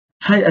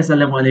Hi,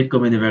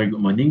 Assalamualaikum and a very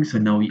good morning.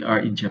 So now we are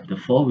in chapter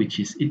 4,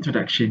 which is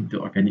Introduction to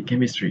Organic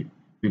Chemistry.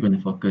 We're going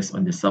to focus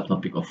on the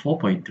subtopic of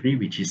 4.3,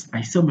 which is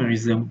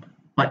Isomerism,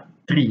 part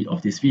 3 of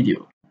this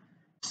video.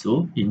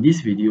 So in this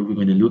video, we're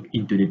going to look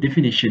into the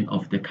definition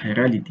of the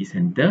chirality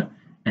center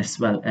as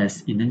well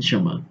as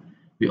enantiomer.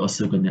 We're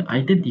also going to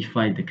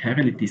identify the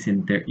chirality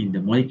center in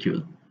the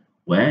molecule,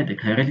 where the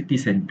chirality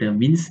center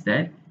means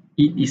that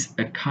it is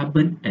a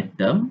carbon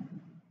atom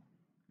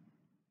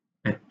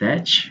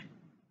attached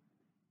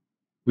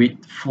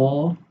with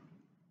four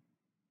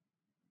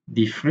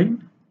different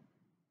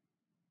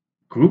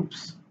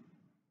groups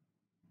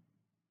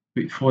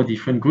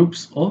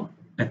or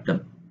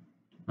atom.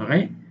 All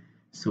right,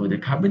 so the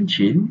carbon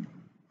chain,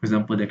 for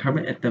example, the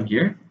carbon atom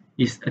here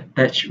is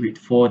attached with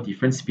four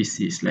different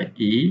species like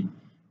A,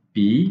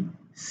 B,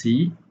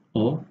 C,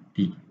 or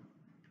D.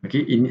 Okay,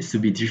 it needs to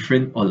be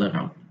different all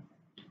around.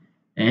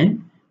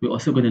 And we're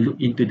also going to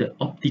look into the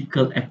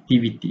optical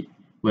activity,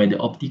 where the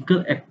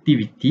optical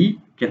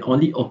activity can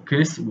only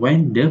occurs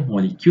when the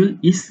molecule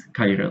is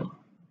chiral.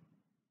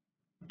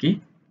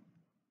 Okay,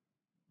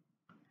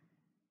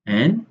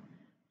 and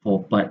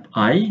for part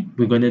I,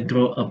 we're going to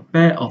draw a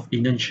pair of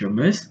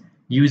enantiomers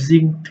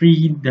using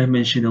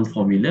three-dimensional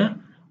formula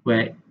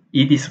where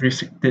it is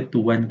restricted to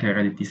one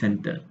chirality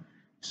center.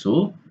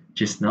 So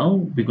just now,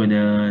 we're going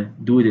to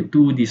do the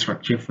 2D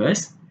structure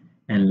first.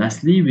 And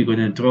lastly, we're going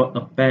to draw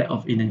a pair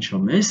of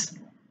enantiomers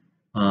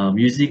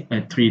using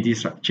a 3D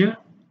structure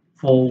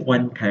for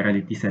one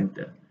chirality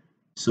center.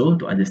 So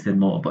to understand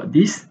more about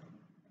this,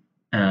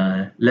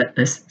 let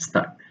us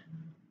start.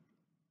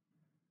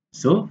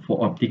 So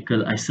for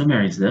optical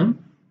isomerism,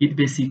 it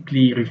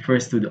basically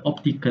refers to the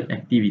optical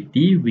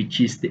activity,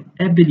 which is the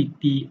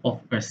ability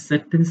of a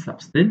certain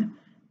substance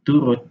to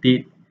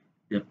rotate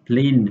the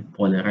plane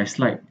polarized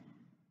light.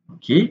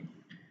 Okay,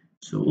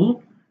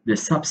 so the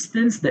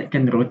substance that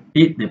can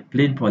rotate the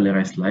plane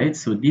polarized light,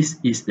 so this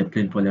is the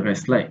plane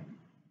polarized light.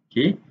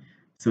 Okay,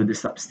 so the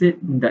substance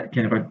that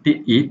can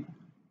rotate it,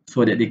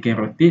 so that they can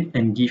rotate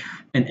and give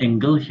an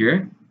angle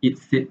here,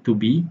 it's said to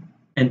be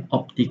an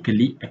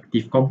optically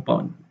active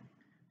compound.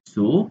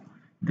 So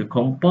the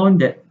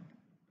compound that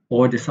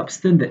or the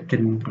substance that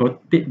can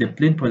rotate the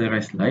plane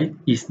polarized light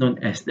is known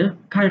as the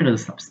chiral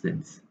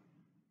substance.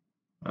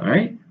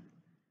 Alright.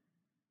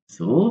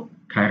 So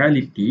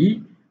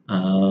chirality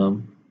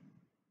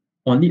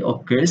only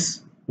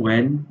occurs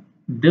when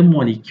the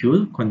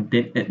molecule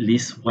contains at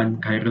least one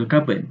chiral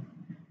carbon.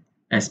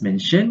 As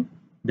mentioned,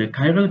 the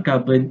chiral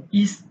carbon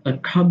is a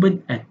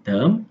carbon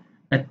atom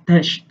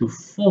attached to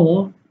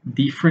four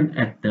different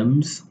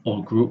atoms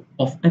or group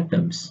of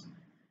atoms.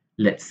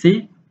 Let's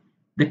say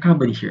the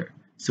carbon here.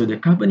 So the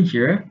carbon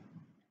here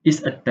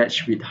is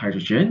attached with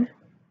hydrogen,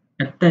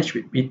 attached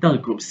with methyl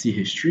group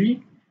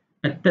CH3,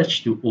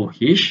 attached to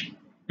OH,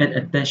 and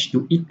attached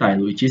to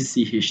ethyl, which is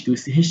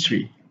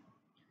CH2CH3.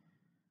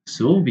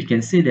 So we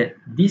can say that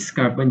this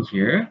carbon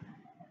here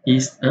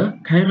is a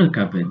chiral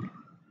carbon.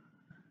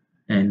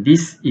 And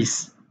this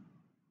is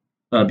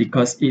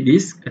because it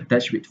is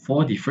attached with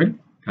four different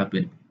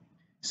carbon.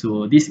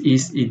 So this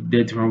is in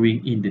the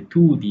drawing in the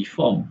 2D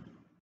form.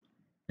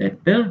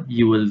 Later,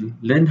 you will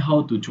learn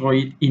how to draw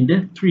it in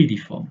the 3D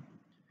form.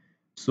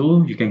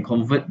 So you can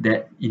convert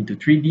that into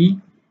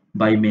 3D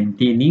by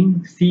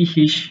maintaining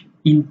CH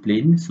in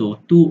plane. So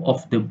two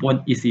of the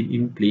bond is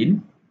in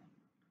plane.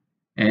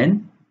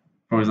 And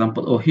for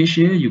example, OH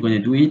here, you're going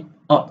to do it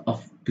out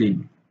of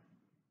plane.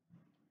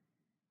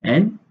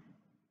 And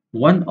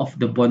one of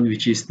the bond,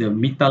 which is the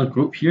methyl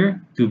group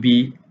here, to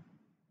be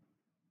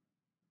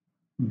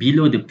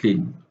below the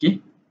plane.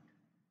 Okay.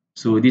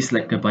 So this is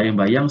like a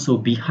bayang-bayang, so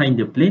behind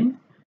the plane,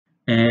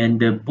 and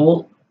the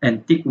bold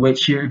and thick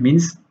wedge here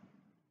means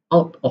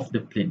out of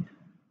the plane.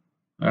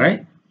 All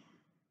right,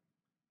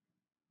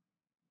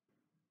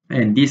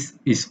 and this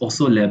is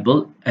also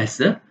labeled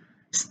as a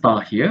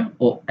star here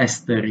or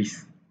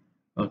asterisk.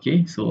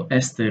 Okay, so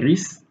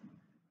asterisk,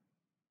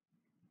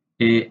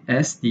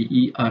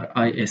 ASTERISK,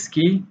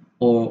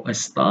 or a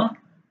star,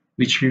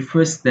 which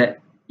refers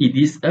that it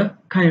is a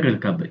chiral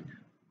carbon.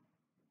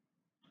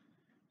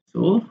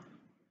 So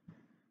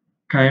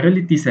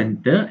chirality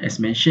center, as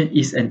mentioned,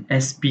 is an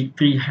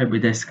sp3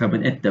 hybridized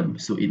carbon atom.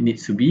 So it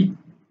needs to be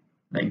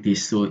like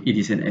this. So it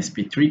is an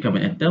sp3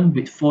 carbon atom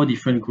with four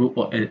different group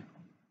or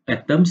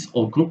atoms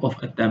or group of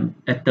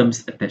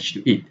atoms attached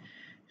to it.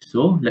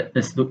 So let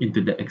us look into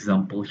the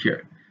example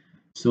here.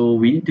 So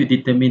we need to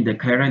determine the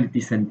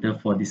chirality center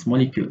for this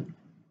molecule.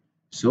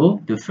 So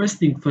the first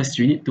thing first,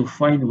 you need to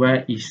find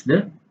where is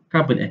the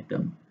carbon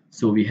atom.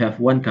 So we have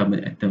one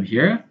carbon atom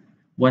here,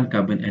 one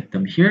carbon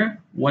atom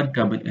here, one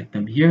carbon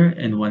atom here,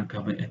 and one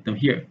carbon atom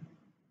here.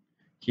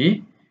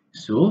 Okay,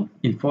 so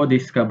for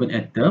this carbon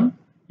atom,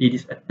 it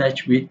is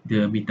attached with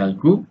the methyl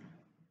group,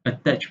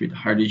 attached with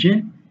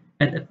hydrogen,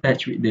 and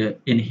attached with the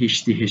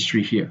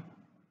NHCH3 here.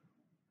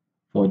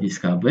 For this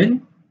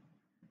carbon,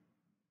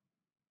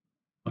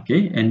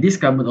 okay, and this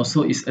carbon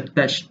also is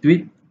attached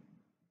with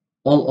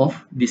all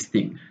of this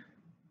thing.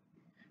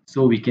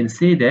 So we can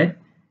say that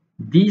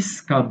this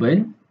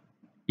carbon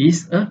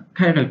is a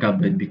chiral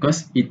carbon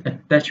because it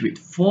attached with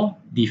 4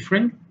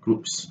 different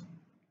groups.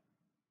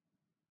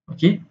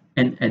 Okay,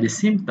 and at the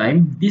same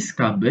time, this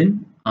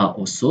carbon are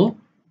also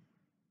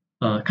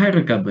a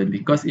chiral carbon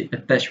because it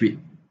attached with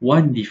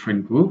 1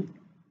 different group,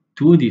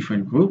 2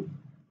 different group,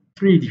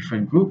 3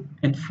 different group,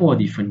 and 4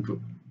 different group.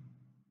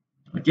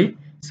 Okay,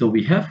 so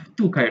we have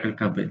 2 chiral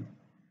carbon.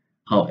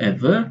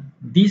 However,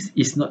 this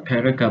is not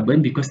chiral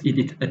carbon because it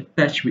is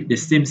attached with the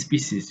same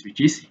species,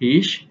 which is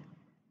H,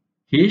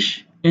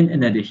 H, and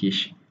another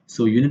H.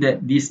 So you know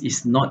that this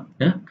is not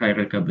a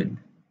chiral carbon.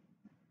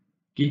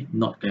 Okay,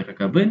 not chiral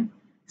carbon.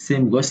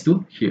 Same goes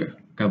to here,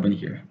 carbon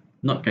here,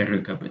 not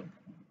chiral carbon.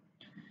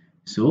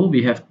 So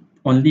we have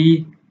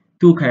only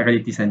 2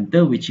 chirality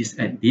center, which is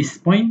at this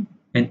point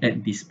and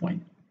at this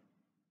point.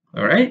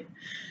 All right.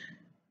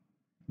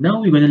 Now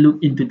we're going to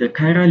look into the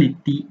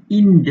chirality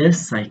in the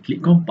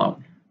cyclic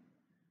compound.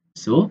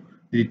 So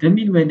to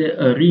determine whether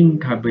a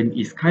ring carbon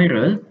is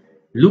chiral,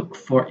 look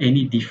for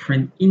any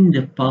difference in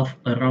the path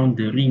around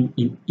the ring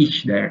in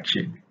each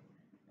direction.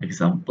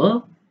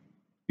 Example,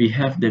 we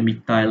have the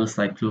methyl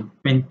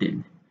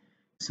cyclopentane.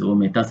 So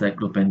methyl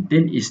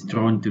cyclopentane is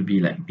drawn to be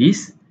like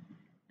this,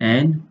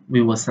 and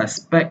we will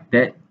suspect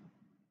that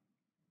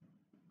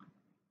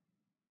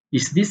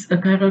is this a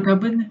chiral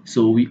carbon?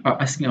 So we are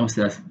asking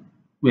ourselves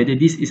whether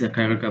this is a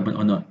chiral carbon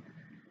or not.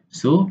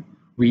 So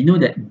we know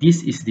that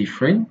this is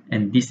different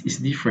and this is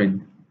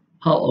different.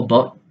 How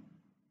about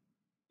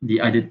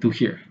the other two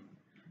here?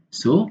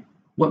 So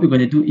what we're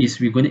going to do is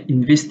we're going to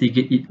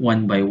investigate it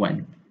one by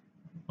one.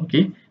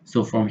 Okay,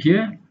 so from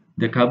here,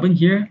 the carbon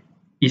here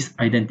is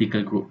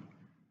identical group.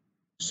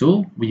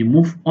 So we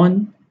move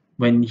on.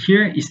 When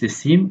here is the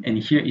same and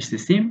here is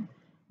the same,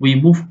 we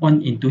move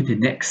on into the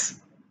next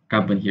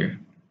carbon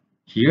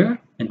here,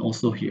 and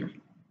also here.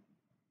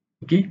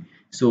 Okay,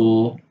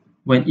 so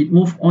when it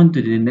move on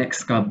to the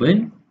next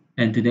carbon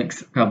and to the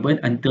next carbon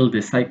until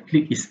the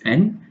cyclic is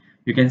end,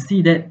 you can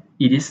see that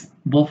it is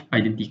both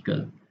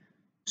identical.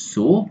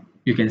 So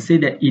you can say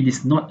that it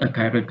is not a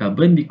chiral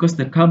carbon because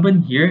the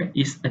carbon here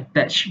is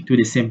attached to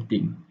the same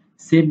thing.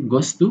 Same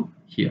goes to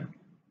here.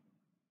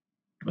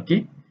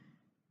 Okay.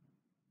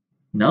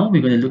 Now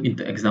we're going to look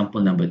into example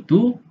number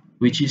 2,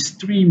 which is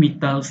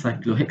 3-methyl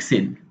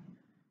cyclohexane.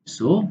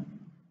 So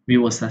we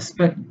will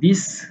suspect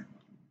this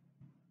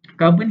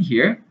carbon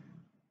here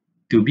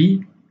to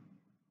be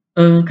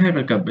a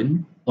chiral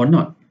carbon or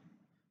not.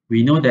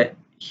 We know that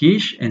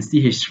H and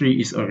CH3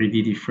 is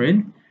already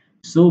different,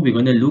 so we're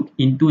going to look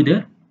into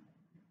the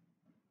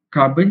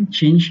carbon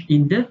change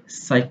in the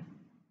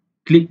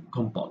cyclic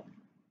compound.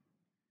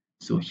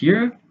 So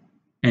here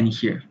and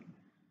here.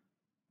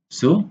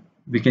 So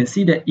we can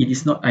see that it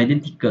is not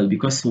identical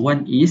because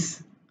one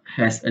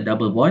has a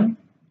double bond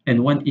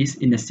and one is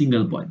in a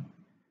single bond.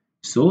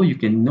 So you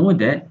can know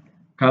that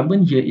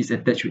carbon here is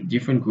attached with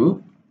different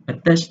group,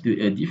 attached to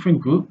a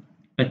different group,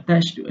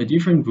 attached to a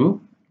different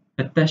group,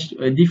 attached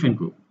to a different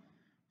group.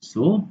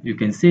 So you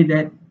can say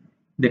that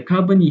the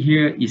carbon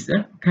here is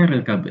a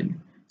chiral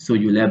carbon. So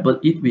you label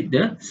it with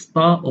the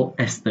star or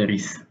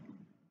asterisk.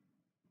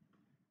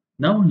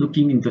 Now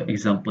looking into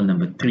example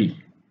number 3.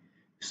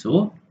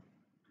 So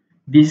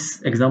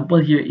this example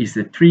here is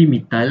a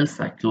 3-methyl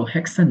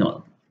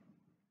cyclohexanol.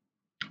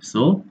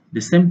 So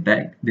the same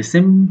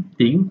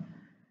thing.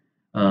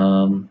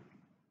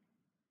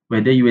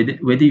 Whether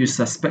you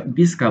suspect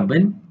this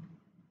carbon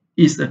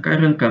is a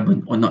chiral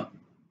carbon or not.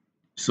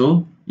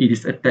 So it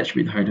is attached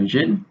with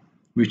hydrogen,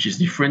 which is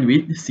different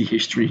with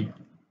CH3.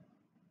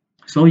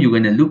 So you're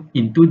going to look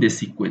into the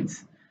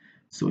sequence.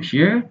 So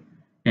here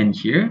and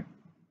here,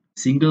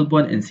 single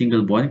bond and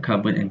single bond,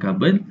 carbon and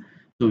carbon.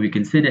 So we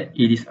can say that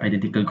it is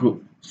identical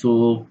group.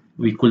 So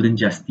we couldn't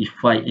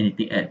justify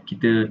anything else.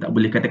 Kita tak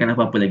boleh katakan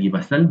apa-apa lagi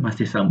pasal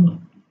masih sama.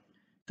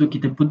 So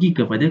kita pergi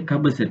kepada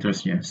carbon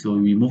seterusnya. So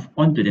we move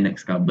on to the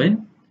next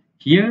carbon,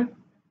 here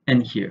and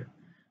here.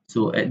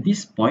 So at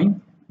this point,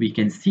 we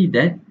can see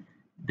that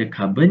the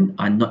carbon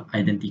are not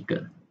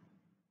identical.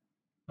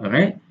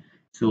 Alright.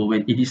 So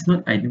when it is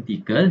not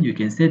identical, you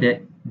can say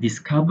that this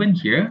carbon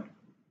here,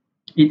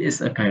 it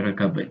is a chiral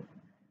carbon.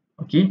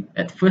 Okay.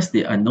 At first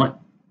they are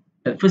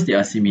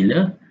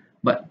similar,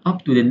 but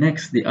up to the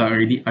next they are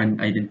already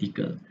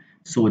unidentical.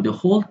 So the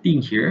whole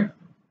thing here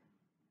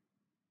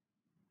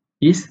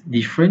is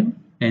different,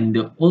 and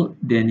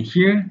then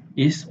here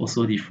is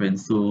also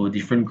different. So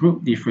different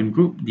group, different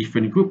group,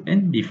 different group,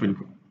 and different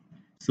group.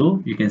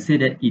 So you can say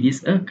that it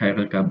is a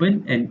chiral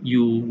carbon and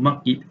you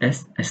mark it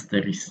as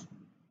asterisk.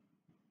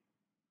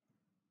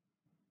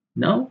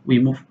 Now we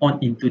move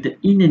on into the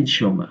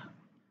enantiomer.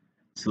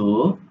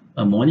 So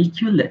a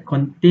molecule that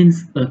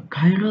contains a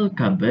chiral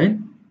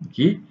carbon,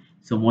 okay,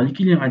 so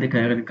molecule yang ada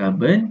chiral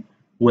carbon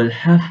will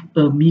have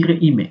a mirror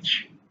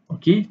image.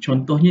 Okay,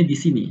 contohnya di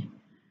sini.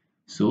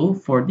 So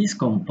for this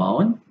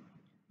compound,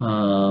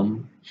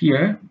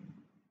 here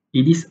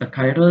it is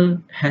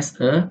has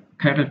a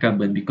chiral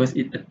carbon because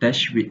it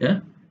attached with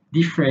a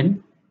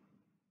different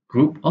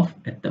group of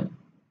atom.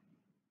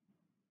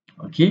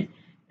 Okay,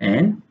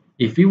 and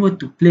if we were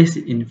to place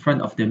it in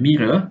front of the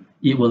mirror,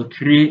 it will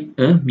create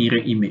a mirror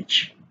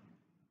image.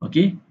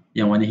 Okay,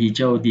 yang warna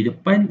hijau di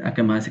depan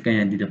akan menghasilkan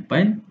yang di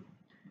depan,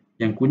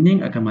 yang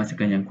kuning akan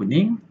menghasilkan yang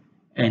kuning,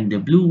 and the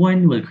blue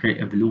one will create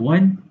a blue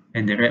one,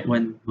 and the red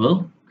one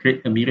will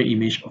create a mirror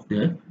image of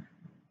the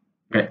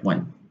red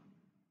one.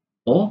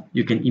 Or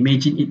you can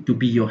imagine it to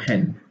be your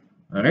hand.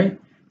 Alright,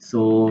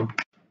 so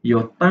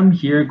your thumb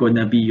here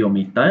gonna be your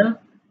metal,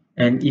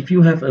 and if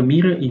you have a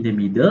mirror in the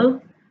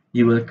middle,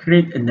 you will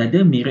create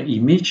another mirror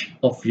image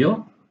of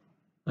your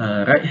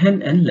right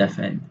hand and left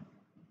hand.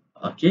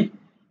 Okay,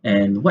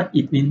 and what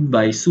it means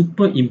by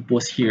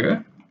superimpose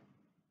here,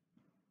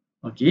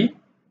 okay,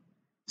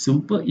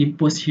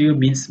 superimpose here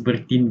means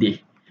bertindih.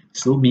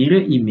 So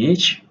mirror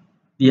image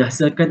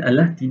dihasilkan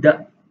adalah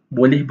tidak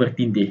boleh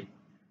bertindih.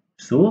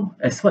 So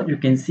as what you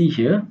can see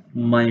here,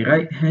 my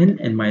right hand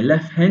and my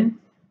left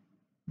hand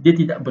dia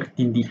tidak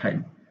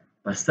bertindihan.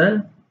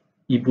 Pasal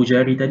ibu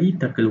jari tadi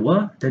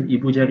terkeluar dan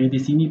ibu jari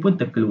di sini pun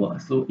terkeluar.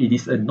 So it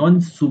is a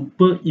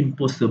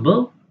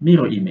non-superimposable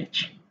mirror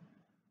image.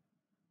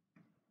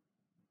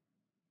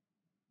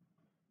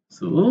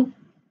 So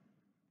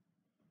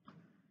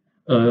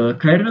a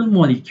chiral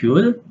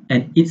molecule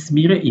and its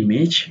mirror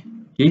image,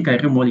 okay,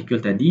 chiral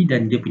molecule tadi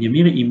dan dia punya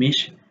mirror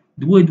image,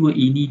 dua-dua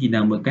ini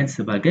dinamakan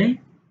sebagai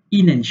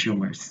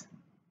enantiomers.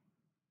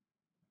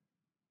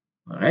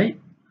 Alright.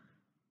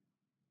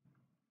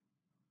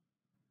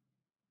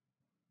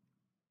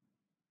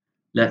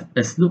 Let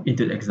us look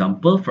into the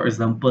example. For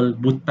example,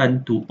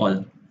 butan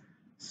 2-ol.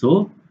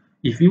 So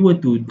if we were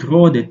to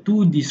draw the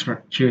 2D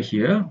structure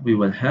here, we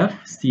will have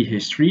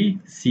CH3,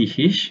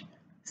 CH,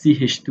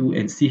 CH2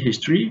 and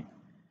CH3,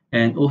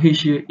 and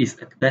OH here is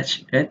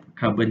attached at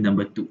carbon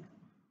number 2.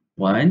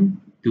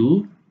 1,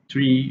 2,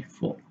 3,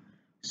 4.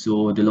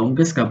 So the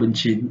longest carbon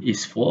chain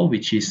is 4,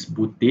 which is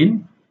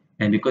butane,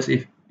 and because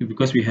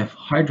we have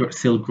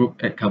hydroxyl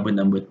group at carbon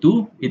number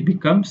 2, it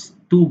becomes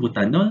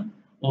 2-butanol,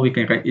 or we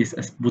can write this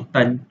as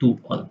butan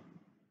 2-ol.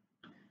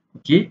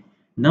 Okay,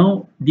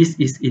 now this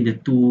is in the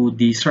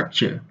 2D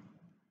structure,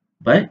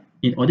 but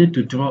in order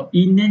to draw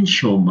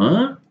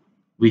enantiomer,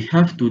 we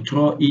have to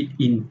draw it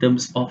in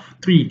terms of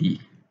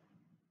 3D.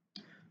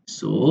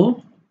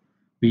 So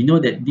we know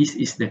that this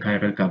is the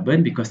chiral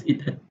carbon because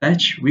it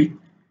attached with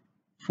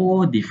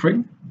 4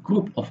 different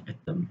group of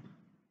atoms.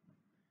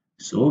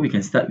 So we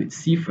can start with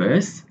C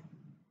first.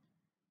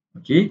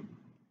 Okay,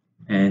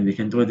 and we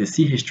can draw the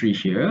CH3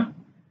 here,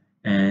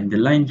 and the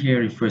line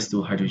here refers to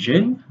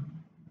hydrogen,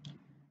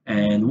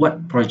 and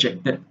what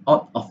projected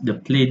out of the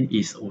plane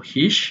is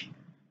OH,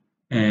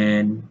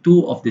 and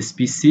 2 of the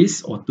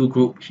species or 2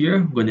 group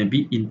here gonna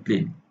be in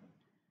plane.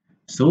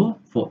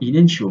 So for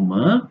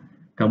enantiomer,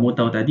 kamu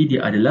tahu tadi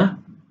dia adalah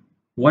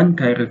one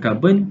chiral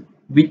carbon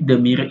with the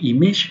mirror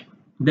image,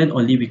 then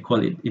only we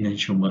call it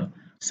enantiomer.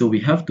 So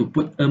we have to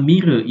put a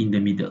mirror in the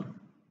middle.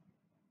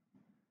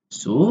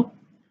 So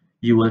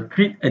you will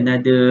create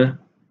another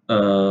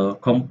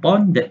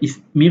compound that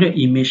is mirror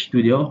image to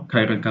your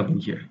chiral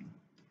carbon here.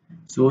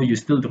 So you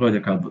still draw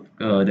the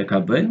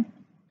carbon,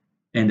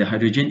 and the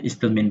hydrogen is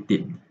still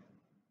maintained.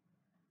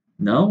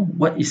 Now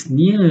what is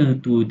near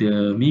to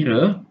the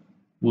mirror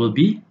will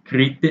be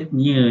created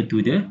near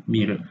to the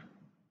mirror.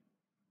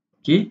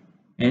 Okay,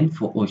 and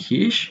for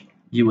OH,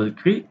 you will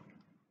create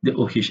the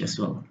OH as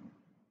well.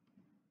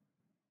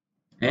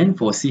 And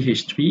for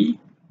CH3,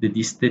 the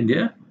distance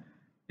there,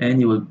 and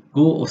you will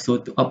go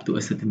also up to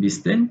a certain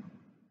distance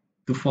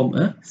to form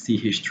a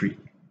CH3.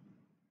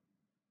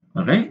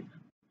 Alright,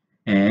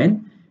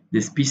 and the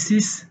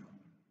species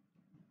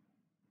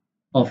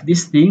of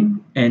this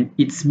thing and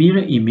its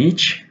mirror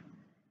image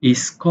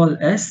is called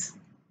as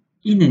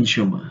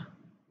enantiomer.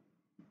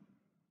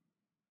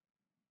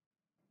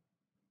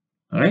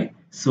 Alright,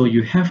 so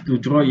you have to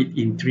draw it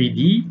in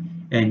 3D,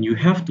 and you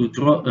have to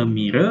draw a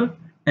mirror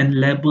and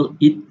label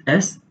it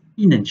as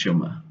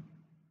enantiomer.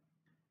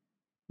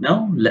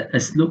 Now let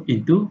us look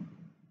into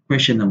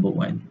question number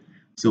 1.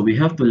 So we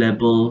have to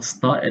label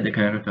start at the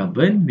chiral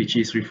carbon, which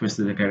is refers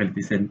to the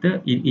chirality center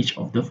in each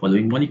of the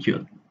following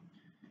molecule,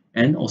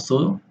 and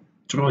also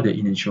draw the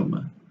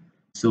enantiomer.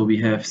 So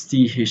we have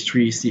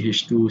CH3,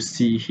 CH2,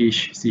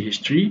 CH,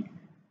 CH3,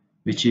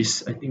 which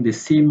is I think the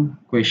same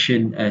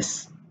question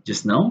as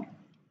just now.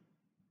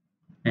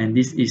 And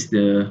this is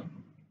the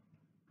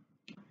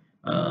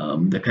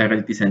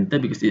chirality center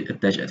because it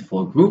attached as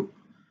 4 group.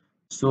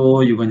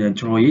 So you're gonna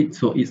draw it.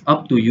 So it's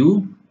up to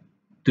you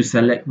to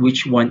select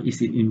which one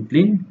is in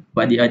plane,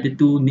 but the other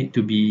 2 need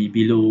to be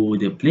below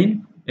the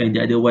plane, and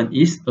the other one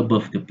is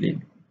above the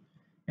plane.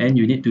 And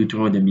you need to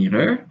draw the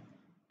mirror,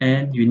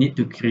 and you need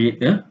to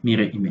create a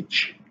mirror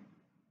image.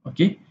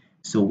 Okay,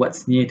 so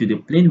what's near to the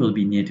plane will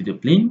be near to the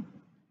plane.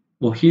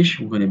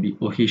 OH going to be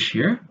OH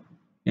here,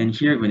 and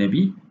here going to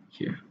be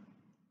here.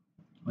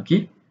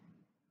 Okay,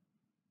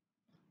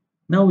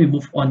 now we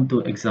move on to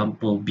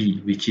example B,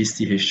 which is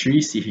CH3,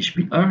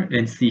 CHBr,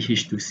 and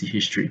CH2,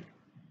 CH3.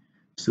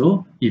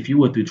 So if you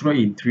were to draw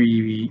in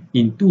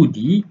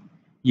 2D,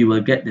 you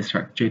will get the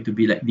structure to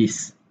be like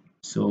this.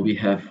 So we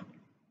have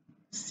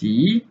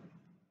C,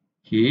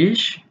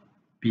 H,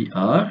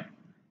 Br,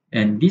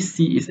 and this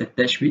C is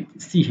attached with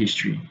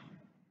CH3,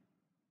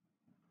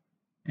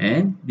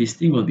 and this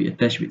thing will be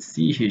attached with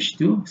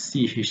CH2,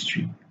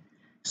 CH3.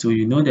 So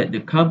you know that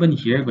the carbon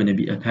here going to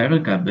be a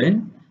chiral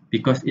carbon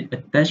because it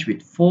attached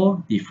with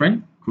 4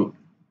 different groups.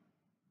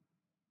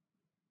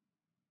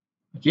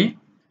 Okay,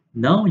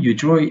 now you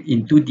draw it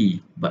in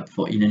 2D, but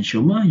for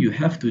enantiomer you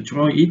have to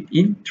draw it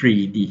in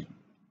 3D.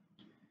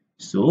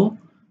 So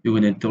you're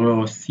going to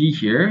draw C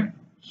here,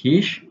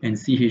 H and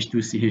CH2,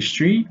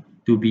 CH3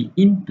 to be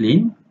in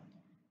plane,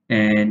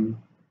 and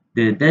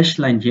the dashed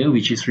line here,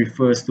 which is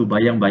refers to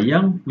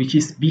bayang-bayang, which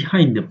is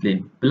behind the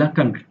plane,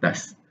 belakang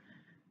kertas.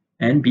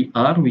 And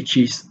BR, which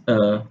is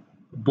a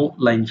bold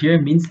line here,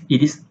 means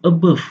it is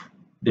above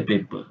the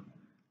paper.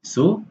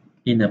 So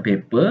in a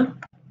paper,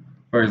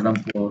 for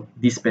example,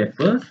 this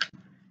paper,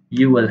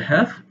 you will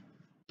have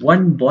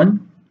one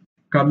bond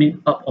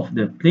coming out of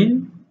the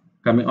plane,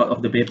 coming out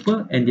of the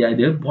paper, and the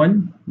other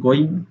bond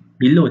going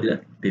below the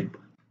paper.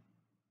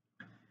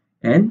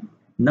 And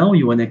now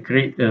you want to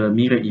create a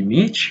mirror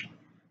image.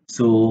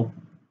 So,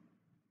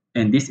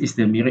 and this is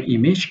the mirror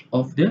image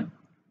of the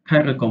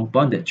chiral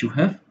compound that you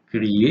have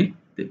created.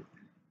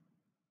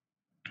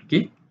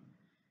 Okay,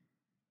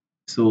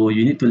 so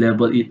you need to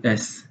label it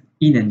as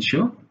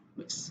enantiomer.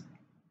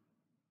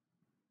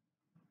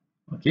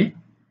 Okay,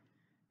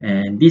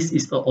 and this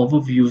is the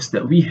overviews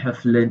that we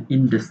have learned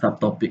in the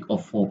subtopic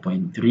of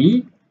 4.3,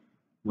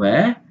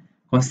 where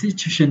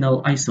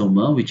constitutional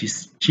isomer, which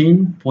is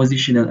chain,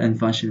 positional, and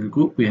functional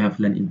group, we have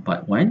learned in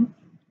part 1.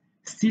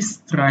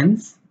 Cis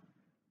trans,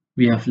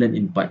 we have learned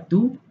in part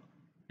 2.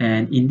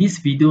 And in this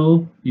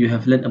video, you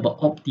have learned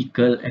about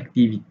optical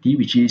activity,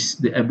 which is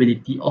the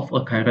ability of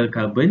a chiral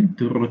carbon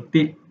to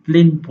rotate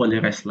plane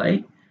polarized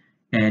light.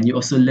 And you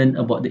also learn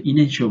about the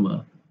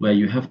enantiomer, where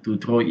you have to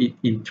draw it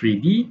in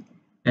 3D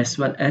as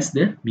well as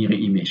the mirror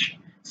image.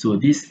 So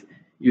this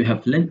you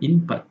have learned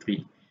in part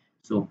 3.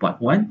 So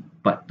part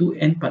 1, part 2,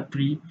 and part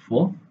 3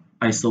 for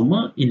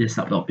isomer in the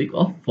subtopic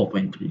of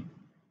 4.3.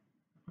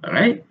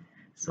 Alright,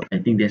 so I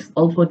think that's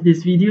all for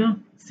this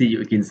video. See you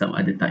again some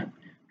other time.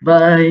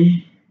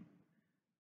 Bye!